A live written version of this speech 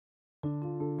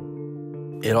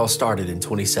It all started in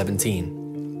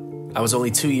 2017. I was only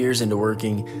 2 years into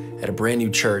working at a brand new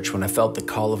church when I felt the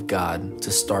call of God to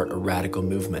start a radical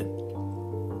movement.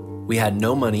 We had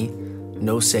no money,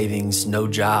 no savings, no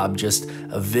job, just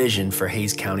a vision for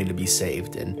Hays County to be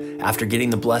saved. And after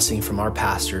getting the blessing from our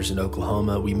pastors in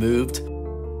Oklahoma, we moved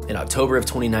in October of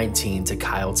 2019 to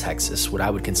Kyle, Texas, what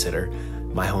I would consider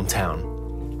my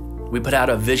hometown. We put out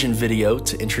a vision video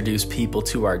to introduce people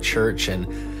to our church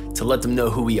and to let them know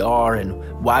who we are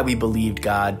and why we believed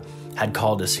God had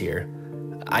called us here.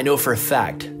 I know for a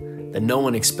fact that no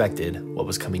one expected what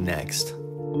was coming next.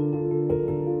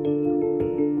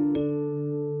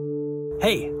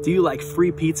 Hey, do you like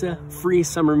free pizza, free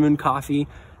summer moon coffee,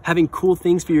 having cool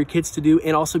things for your kids to do,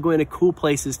 and also going to cool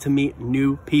places to meet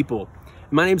new people?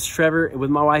 My name's Trevor, and with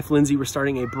my wife, Lindsay, we're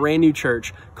starting a brand new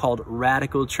church called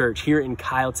Radical Church here in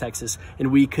Kyle, Texas, and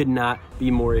we could not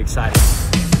be more excited.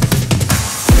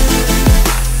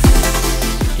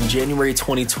 In January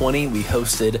 2020, we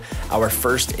hosted our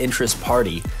first interest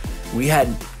party. We had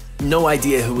no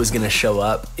idea who was going to show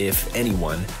up, if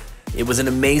anyone. It was an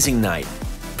amazing night.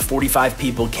 45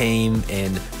 people came,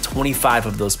 and 25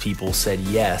 of those people said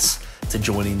yes to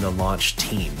joining the launch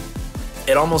team.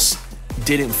 It almost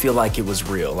didn't feel like it was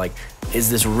real. Like, is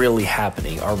this really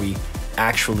happening? Are we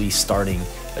actually starting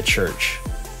a church?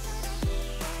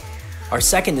 Our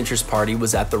second interest party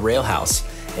was at the Rail House,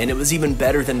 and it was even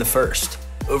better than the first.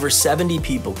 Over 70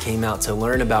 people came out to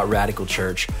learn about Radical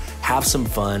Church, have some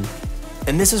fun,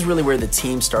 and this is really where the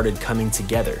team started coming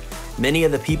together. Many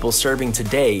of the people serving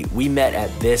today, we met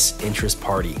at this interest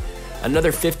party.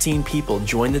 Another 15 people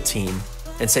joined the team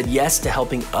and said yes to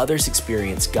helping others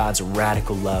experience God's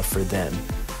radical love for them.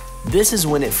 This is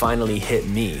when it finally hit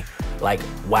me. Like,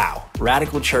 wow,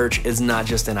 Radical Church is not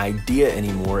just an idea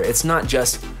anymore. It's not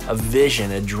just a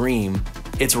vision, a dream.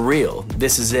 It's real.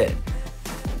 This is it.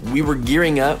 We were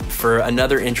gearing up for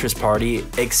another interest party,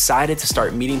 excited to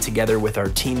start meeting together with our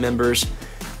team members,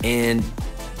 and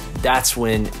that's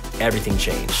when everything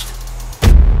changed.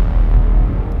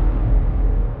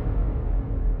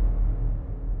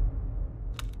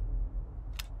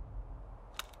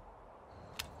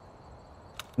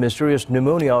 Mysterious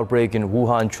pneumonia outbreak in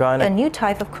Wuhan, China. A new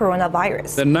type of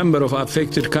coronavirus. The number of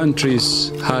affected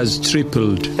countries has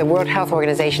tripled. The World Health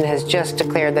Organization has just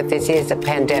declared that this is a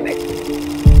pandemic.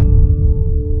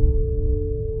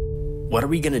 What are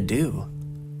we gonna do?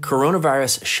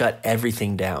 Coronavirus shut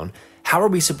everything down. How are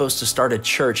we supposed to start a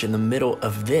church in the middle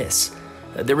of this?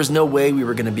 There was no way we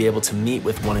were gonna be able to meet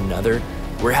with one another.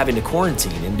 We're having to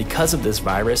quarantine, and because of this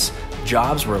virus,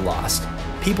 jobs were lost.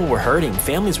 People were hurting,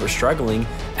 families were struggling.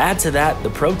 Add to that the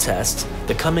protests,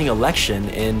 the coming election,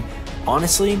 and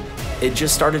honestly, it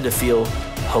just started to feel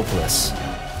hopeless.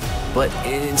 But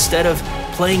instead of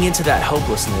playing into that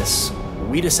hopelessness,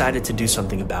 we decided to do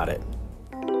something about it.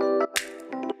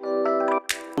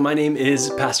 My name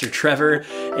is Pastor Trevor,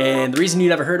 and the reason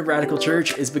you'd ever heard of Radical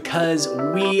Church is because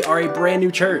we are a brand new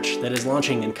church that is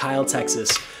launching in Kyle,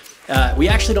 Texas. We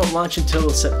actually don't launch until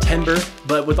September,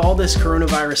 but with all this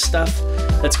coronavirus stuff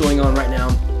that's going on right now,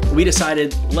 we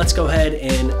decided let's go ahead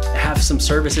and have some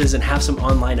services and have some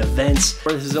online events.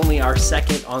 This is only our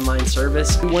second online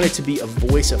service. We wanted to be a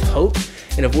voice of hope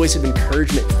and a voice of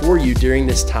encouragement for you during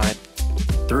this time.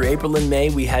 Through April and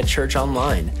May, we had church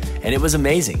online, and it was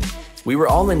amazing. We were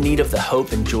all in need of the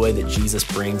hope and joy that Jesus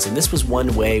brings, and this was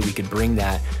one way we could bring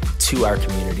that to our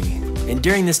community. And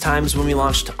during this time is when we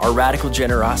launched our Radical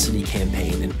Generosity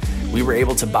campaign, and we were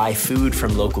able to buy food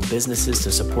from local businesses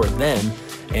to support them,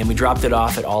 and we dropped it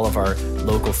off at all of our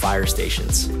local fire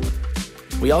stations.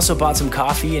 We also bought some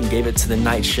coffee and gave it to the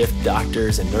night shift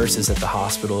doctors and nurses at the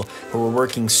hospital who were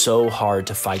working so hard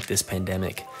to fight this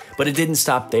pandemic. But it didn't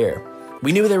stop there.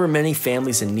 We knew there were many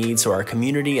families in need, so our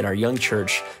community and our young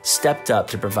church stepped up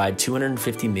to provide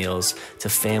 250 meals to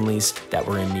families that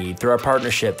were in need through our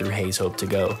partnership through Hays Hope to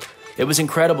Go. It was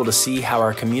incredible to see how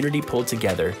our community pulled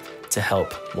together to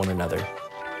help one another.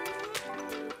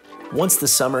 Once the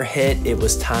summer hit, it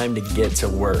was time to get to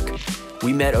work.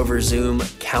 We met over Zoom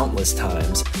countless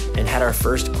times and had our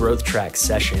first Growth Track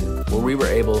session where we were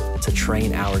able to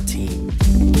train our team.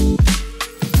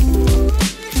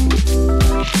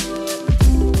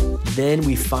 Then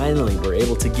we finally were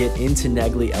able to get into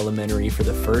Negley Elementary for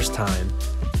the first time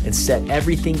and set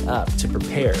everything up to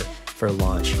prepare for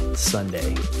launch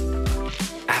Sunday.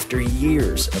 After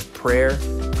years of prayer,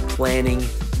 planning,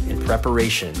 and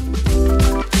preparation,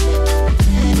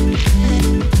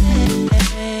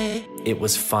 it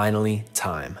was finally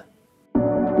time.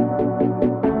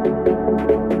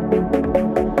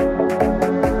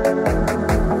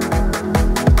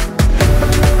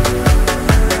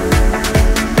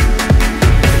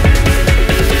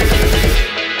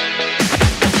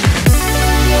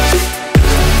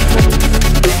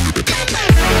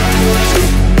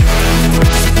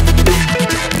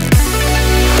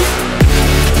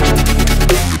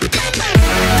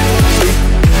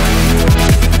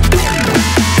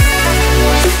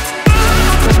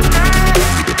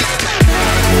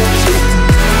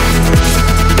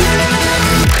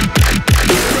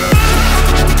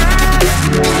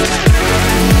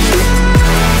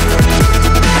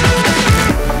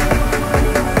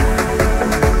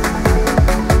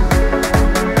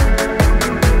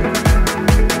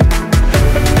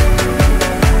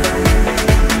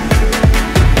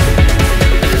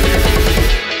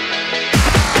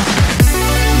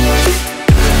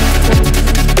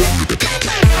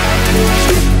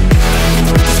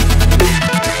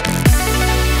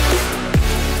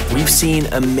 seen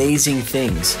amazing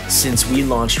things since we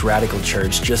launched Radical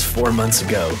Church just 4 months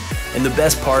ago. And the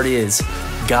best part is,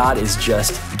 God is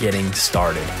just getting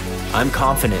started. I'm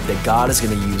confident that God is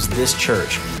going to use this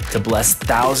church to bless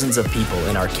thousands of people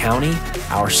in our county,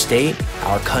 our state,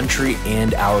 our country,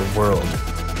 and our world.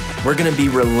 We're going to be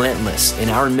relentless in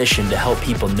our mission to help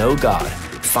people know God,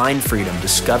 find freedom,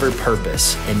 discover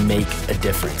purpose, and make a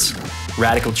difference.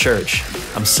 Radical Church,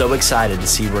 I'm so excited to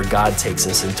see where God takes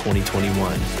us in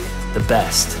 2021. The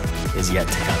best is yet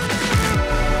to come.